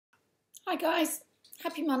Hi guys,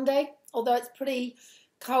 happy Monday. Although it's pretty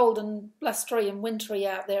cold and blustery and wintry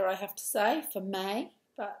out there, I have to say, for May,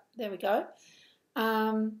 but there we go.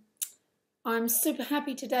 Um, I'm super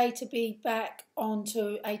happy today to be back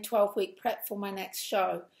onto a 12-week prep for my next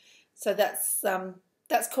show. So that's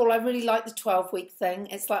cool. I really like the 12-week thing.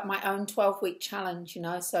 It's like my own 12-week challenge, you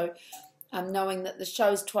know. So knowing that the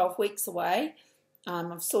show's 12 weeks away,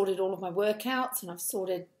 I've sorted all of my workouts and I've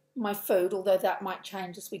sorted my food, although that might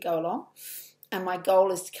change as we go along. And my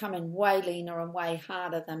goal is to come in way leaner and way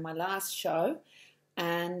harder than my last show.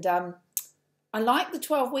 And I like the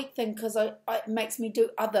 12-week thing because it makes me do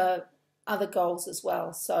other goals as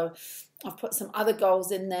well. So I've put some other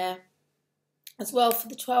goals in there as well for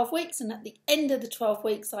the 12 weeks. And at the end of the 12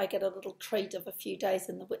 weeks, I get a little treat of a few days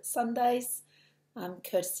in the Whitsundays,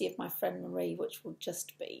 courtesy of my friend Marie, which will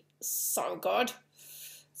just be so good.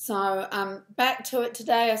 So back to it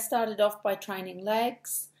today. I started off by training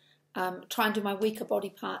legs, try and do my weaker body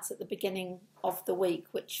parts at the beginning of the week,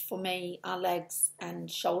 which for me are legs and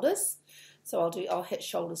shoulders. So I'll hit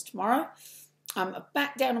shoulders tomorrow.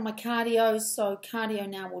 Back down on my cardio. So cardio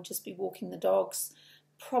now will just be walking the dogs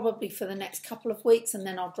probably for the next couple of weeks, and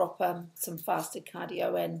then I'll drop some fasted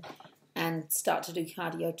cardio in and start to do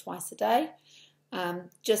cardio twice a day.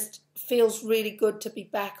 Just feels really good to be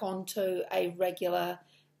back onto a regular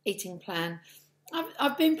eating plan.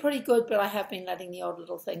 I've been pretty good, but I have been letting the odd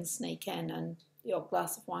little things sneak in, and the odd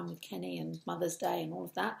glass of wine with Kenny and Mother's Day and all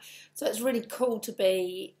of that. So it's really cool to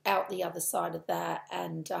be out the other side of that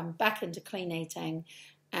and back into clean eating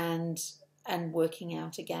and working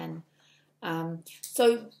out again.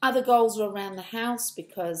 So other goals are around the house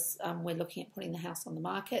because we're looking at putting the house on the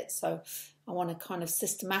market. So I want to kind of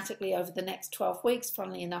systematically over the next 12 weeks,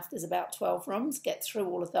 funnily enough, there's about 12 rooms, get through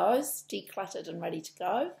all of those, decluttered and ready to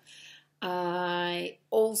go. I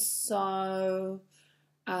also,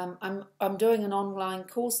 I'm doing an online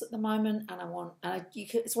course at the moment, and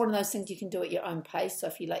it's one of those things you can do at your own pace. So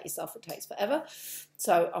if you let yourself, it takes forever.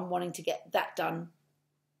 So I'm wanting to get that done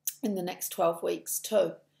in the next 12 weeks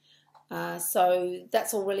too. So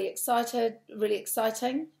that's all really exciting,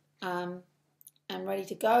 and ready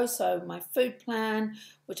to go. So my food plan,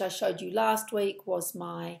 which I showed you last week, was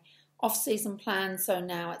my off-season plan. So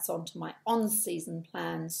now it's on to my on-season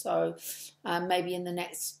plan. So maybe in the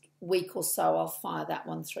next week or so, I'll fire that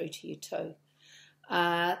one through to you too.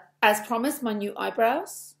 As promised, my new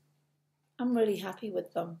eyebrows. I'm really happy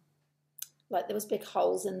with them. Like there was big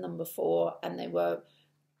holes in them before, and they were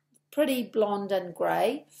pretty blonde and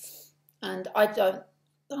grey. And I don't,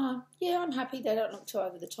 yeah, I'm happy they don't look too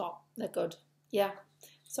over the top. They're good, yeah.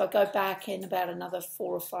 So I go back in about another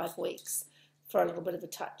 4 or 5 weeks for a little bit of a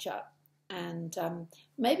touch-up. And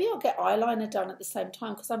maybe I'll get eyeliner done at the same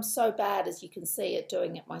time because I'm so bad, as you can see, at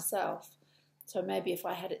doing it myself. So maybe if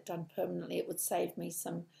I had it done permanently, it would save me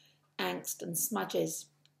some angst and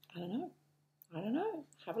smudges. I don't know.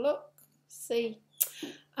 Have a look, see.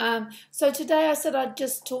 So today I said I'd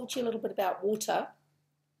just talk to you a little bit about water.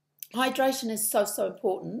 Hydration is so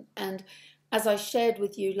important, and as I shared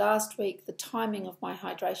with you last week, the timing of my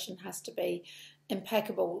hydration has to be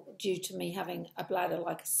impeccable due to me having a bladder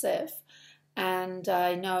like a sieve. And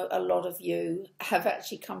I know a lot of you have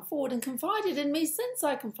actually come forward and confided in me since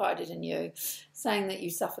I confided in you, saying that you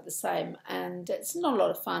suffer the same, and it's not a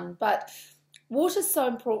lot of fun, but water's so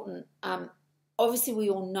important. Obviously we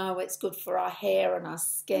all know it's good for our hair and our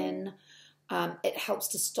skin. It helps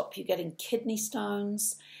to stop you getting kidney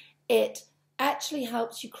stones. It actually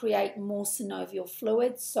helps you create more synovial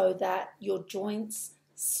fluid so that your joints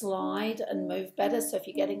slide and move better. So if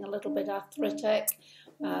you're getting a little bit arthritic,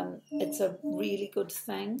 it's a really good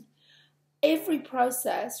thing. Every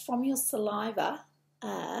process from your saliva,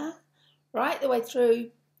 right the way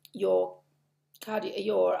through your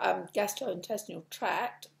gastrointestinal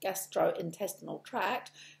tract,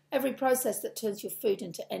 every process that turns your food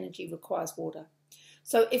into energy requires water.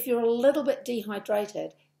 So if you're a little bit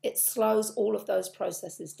dehydrated, it slows all of those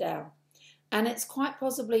processes down. And it's quite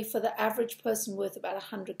possibly for the average person worth about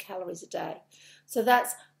 100 calories a day. So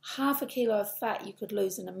that's half a kilo of fat you could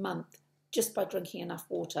lose in a month just by drinking enough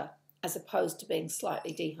water, as opposed to being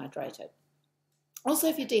slightly dehydrated. Also,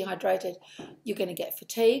 if you're dehydrated, you're going to get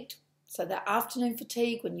fatigued. So that afternoon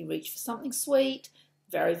fatigue, when you reach for something sweet,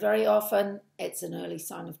 very, very often, it's an early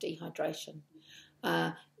sign of dehydration.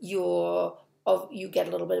 You get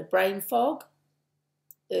a little bit of brain fog,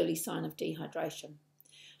 early sign of dehydration.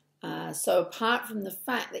 So apart from the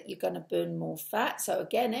fact that you're going to burn more fat, so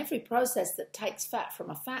again, every process that takes fat from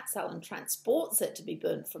a fat cell and transports it to be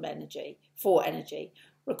burnt for energy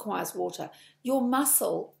requires water. Your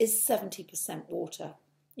muscle is 70% water.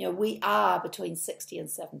 You know, we are between 60 and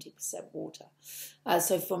 70% water.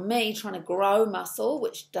 So for me, trying to grow muscle,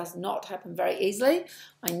 which does not happen very easily,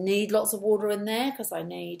 I need lots of water in there because I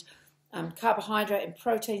need carbohydrate and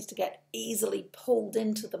proteins to get easily pulled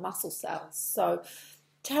into the muscle cells. So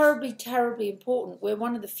terribly, terribly important. We're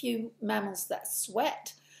one of the few mammals that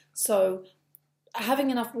sweat. So having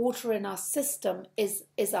enough water in our system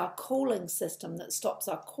is our cooling system that stops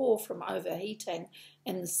our core from overheating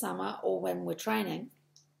in the summer or when we're training.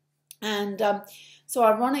 And so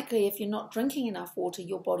ironically, if you're not drinking enough water,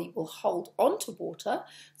 your body will hold on to water.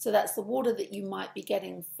 So that's the water that you might be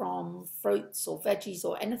getting from fruits or veggies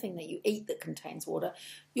or anything that you eat that contains water.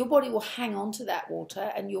 Your body will hang on to that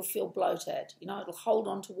water and you'll feel bloated. You know, it'll hold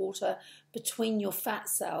on to water between your fat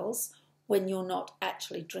cells when you're not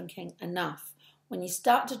actually drinking enough. When you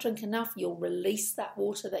start to drink enough, you'll release that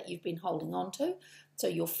water that you've been holding on to. So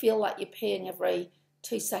you'll feel like you're peeing every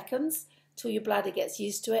 2 seconds till your bladder gets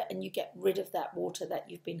used to it and you get rid of that water that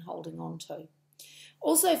you've been holding on to.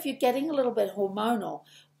 Also, if you're getting a little bit hormonal,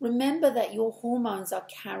 remember that your hormones are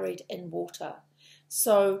carried in water.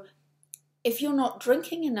 So if you're not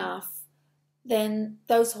drinking enough, then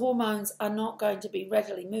those hormones are not going to be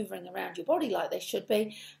readily moving around your body like they should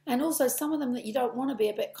be. And also some of them that you don't want to be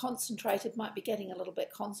a bit concentrated might be getting a little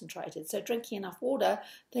bit concentrated. So drinking enough water,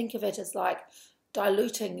 think of it as like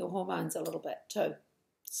diluting your hormones a little bit too.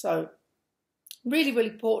 So really, really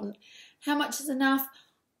important. How much is enough?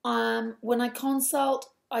 When I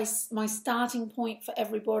consult, my starting point for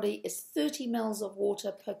everybody is 30 mils of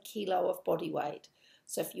water per kilo of body weight.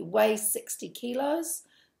 So if you weigh 60 kilos,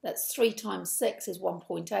 that's 3 times 6 is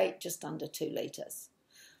 1.8, just under 2 litres.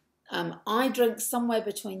 I drink somewhere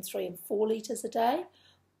between 3 and 4 litres a day,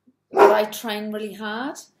 but I train really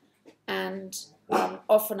hard, and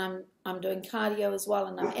often I'm doing cardio as well,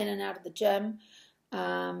 and I'm in and out of the gym.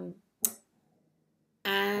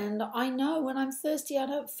 And I know when I'm thirsty, I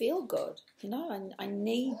don't feel good, you know, and I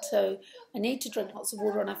need to drink lots of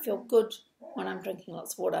water, and I feel good when I'm drinking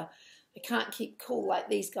lots of water. I can't keep cool like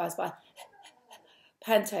these guys by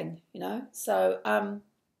panting, you know. So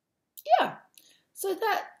yeah, so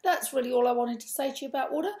that's really all I wanted to say to you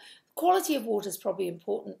about water. Quality of water is probably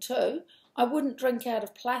important too. I wouldn't drink out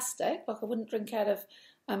of plastic, like I wouldn't drink out of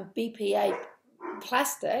BPA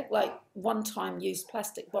plastic, like one-time use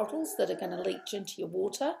plastic bottles that are going to leach into your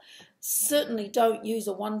water. Certainly don't use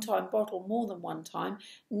a one-time bottle more than one time.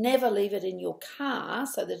 Never leave it in your car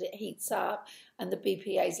so that it heats up and the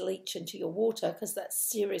BPAs leach into your water, because that's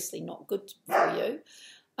seriously not good for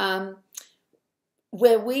you.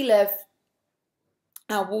 Where we live,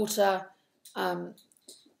 our water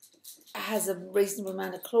has a reasonable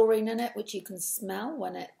amount of chlorine in it, which you can smell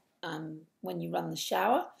when you run the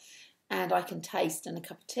shower, and I can taste in a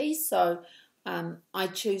cup of tea. So I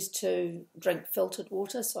choose to drink filtered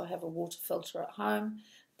water, so I have a water filter at home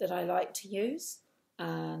that I like to use.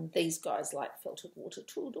 And these guys like filtered water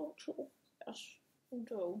too, don't you? Yes,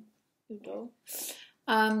 you do.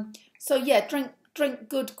 So yeah, drink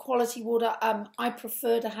good quality water. I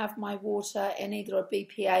prefer to have my water in either a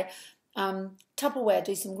BPA. Tupperware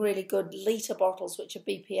do some really good litre bottles which are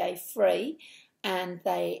BPA free, and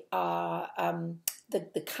they are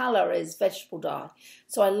the colour is vegetable dye,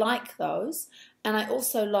 so I like those. And I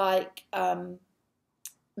also like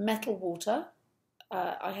metal water.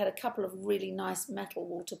 I had a couple of really nice metal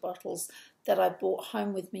water bottles that I brought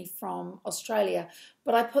home with me from Australia,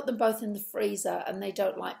 but I put them both in the freezer, and they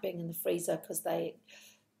don't like being in the freezer because the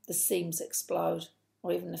seams explode,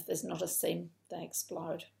 or even if there's not a seam, they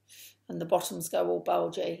explode, and the bottoms go all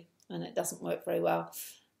bulgy, and it doesn't work very well.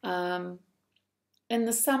 In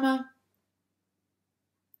the summer,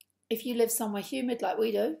 if you live somewhere humid like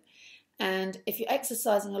we do, and if you're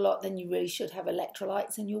exercising a lot, then you really should have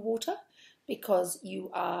electrolytes in your water, because you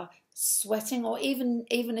are sweating, or even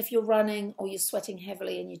if you're running or you're sweating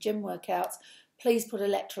heavily in your gym workouts, please put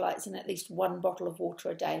electrolytes in at least 1 bottle of water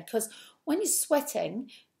a day, because when you're sweating,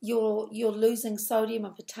 you're losing sodium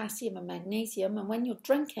and potassium and magnesium, and when you're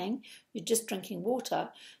drinking, you're just drinking water,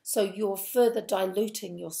 so you're further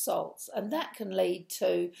diluting your salts, and that can lead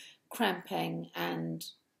to cramping and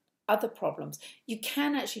other problems. You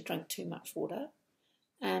can actually drink too much water,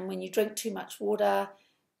 and when you drink too much water,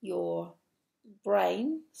 your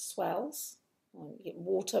brain swells, or you get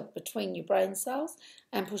water between your brain cells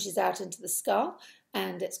and pushes out into the skull,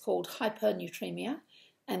 and it's called hypernatremia,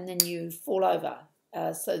 and then you fall over.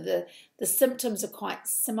 So the symptoms are quite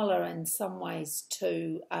similar in some ways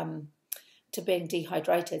to being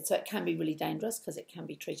dehydrated. So it can be really dangerous because it can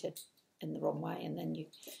be treated in the wrong way, and then you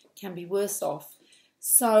can be worse off.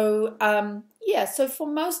 So yeah, so for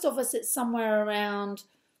most of us, it's somewhere around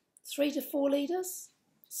 3 to 4 litres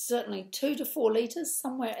certainly 2 to 4 litres,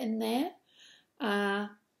 somewhere in there.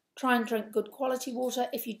 Try and drink good quality water.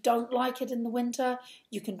 If you don't like it in the winter,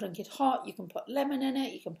 you can drink it hot. You can put lemon in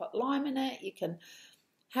it. You can put lime in it. You can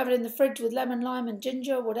have it in the fridge with lemon, lime and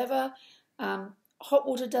ginger, whatever. Hot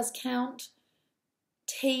water does count.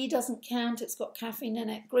 Tea doesn't count, it's got caffeine in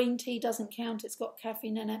it. Green tea doesn't count, it's got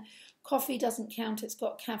caffeine in it. Coffee doesn't count, it's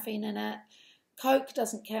got caffeine in it. Coke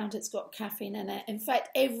doesn't count, it's got caffeine in it. In fact,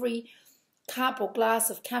 every cup or glass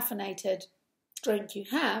of caffeinated drink you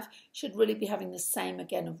have should really be having the same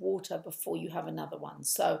again of water before you have another one.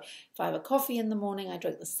 So if I have a coffee in the morning, I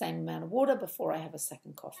drink the same amount of water before I have a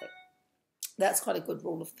second coffee. That's quite a good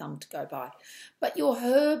rule of thumb to go by. But your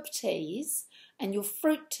herb teas and your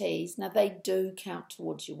fruit teas, now they do count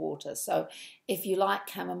towards your water. So if you like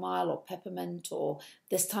chamomile or peppermint, or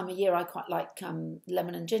this time of year I quite like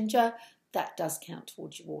lemon and ginger, that does count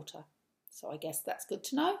towards your water. So I guess that's good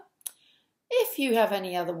to know. If you have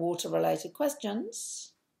any other water related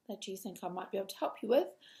questions that you think I might be able to help you with,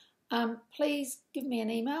 please give me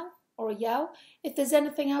an email or a yell. If there's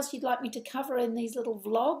anything else you'd like me to cover in these little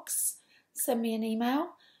vlogs, send me an email.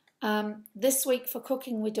 This week for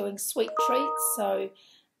cooking we're doing sweet treats, so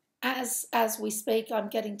as we speak I'm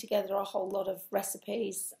getting together a whole lot of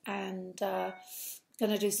recipes and going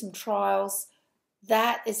to do some trials.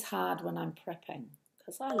 That is hard when I'm prepping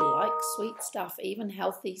because I like sweet stuff, even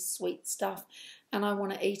healthy sweet stuff, and I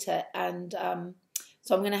want to eat it, and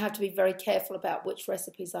so I'm going to have to be very careful about which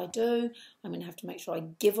recipes I do. I'm going to have to make sure I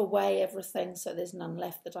give away everything so there's none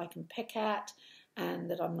left that I can pick at,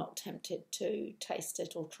 and that I'm not tempted to taste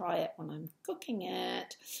it or try it when I'm cooking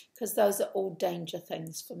it, because those are all danger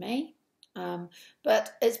things for me.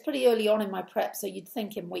 But it's pretty early on in my prep, so you'd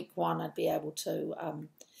think in week 1 I'd be able to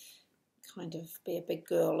kind of be a big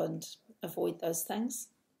girl and avoid those things.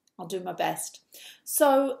 I'll do my best.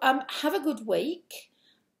 So have a good week.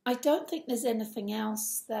 I don't think there's anything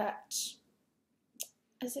else that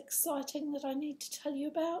is exciting that I need to tell you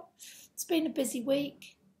about. It's been a busy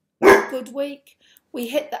week. Good week. We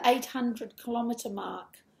hit the 800 kilometre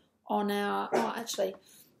mark on our, oh actually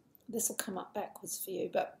this will come up backwards for you,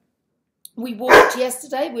 but we walked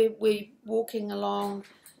yesterday. We're walking along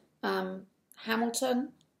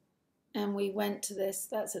Hamilton, and we went to this,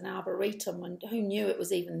 that's an arboretum, and who knew it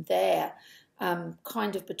was even there,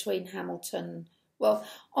 kind of between Hamilton, well,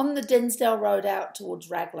 on the Dinsdale Road out towards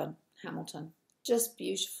Raglan, Hamilton. Just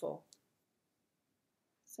beautiful.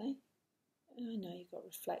 See? I know you've got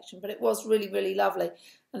reflection, but it was really, really lovely.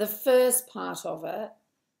 And the first part of it,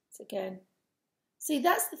 it's again, see,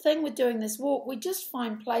 that's the thing with doing this walk. We just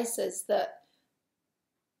find places that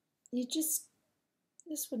you just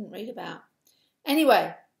wouldn't read about.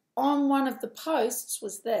 Anyway, on one of the posts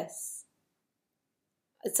was this.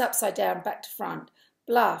 It's upside down, back to front.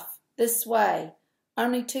 Bluff, this way.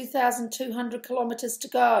 Only 2,200 kilometres to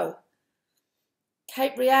go.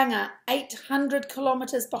 Cape Reinga, 800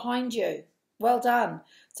 kilometres behind you. Well done.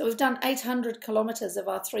 So we've done 800 kilometres of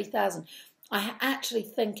our 3,000. I actually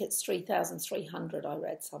think it's 3,300, I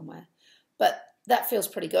read somewhere. But that feels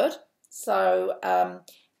pretty good. So,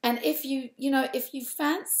 and if you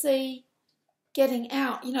fancy getting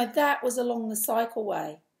out, that was along the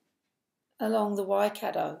cycleway, along the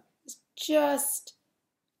Waikato. It's just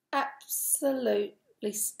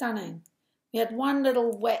absolutely stunning. We had one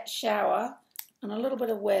little wet shower and a little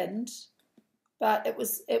bit of wind, but it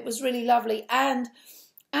was really lovely. And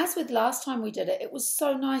as with last time we did it, it was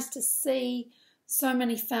so nice to see so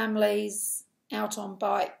many families out on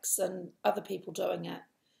bikes and other people doing it.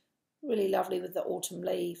 Really lovely with the autumn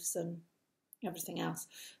leaves and everything else.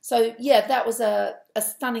 So yeah, that was a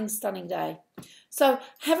stunning, stunning day. So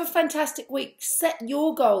have a fantastic week. Set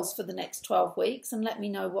your goals for the next 12 weeks and let me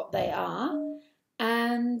know what they are.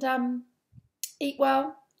 And eat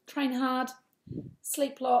well, train hard,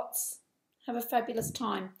 sleep lots, have a fabulous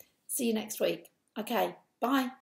time. See you next week. Okay, bye.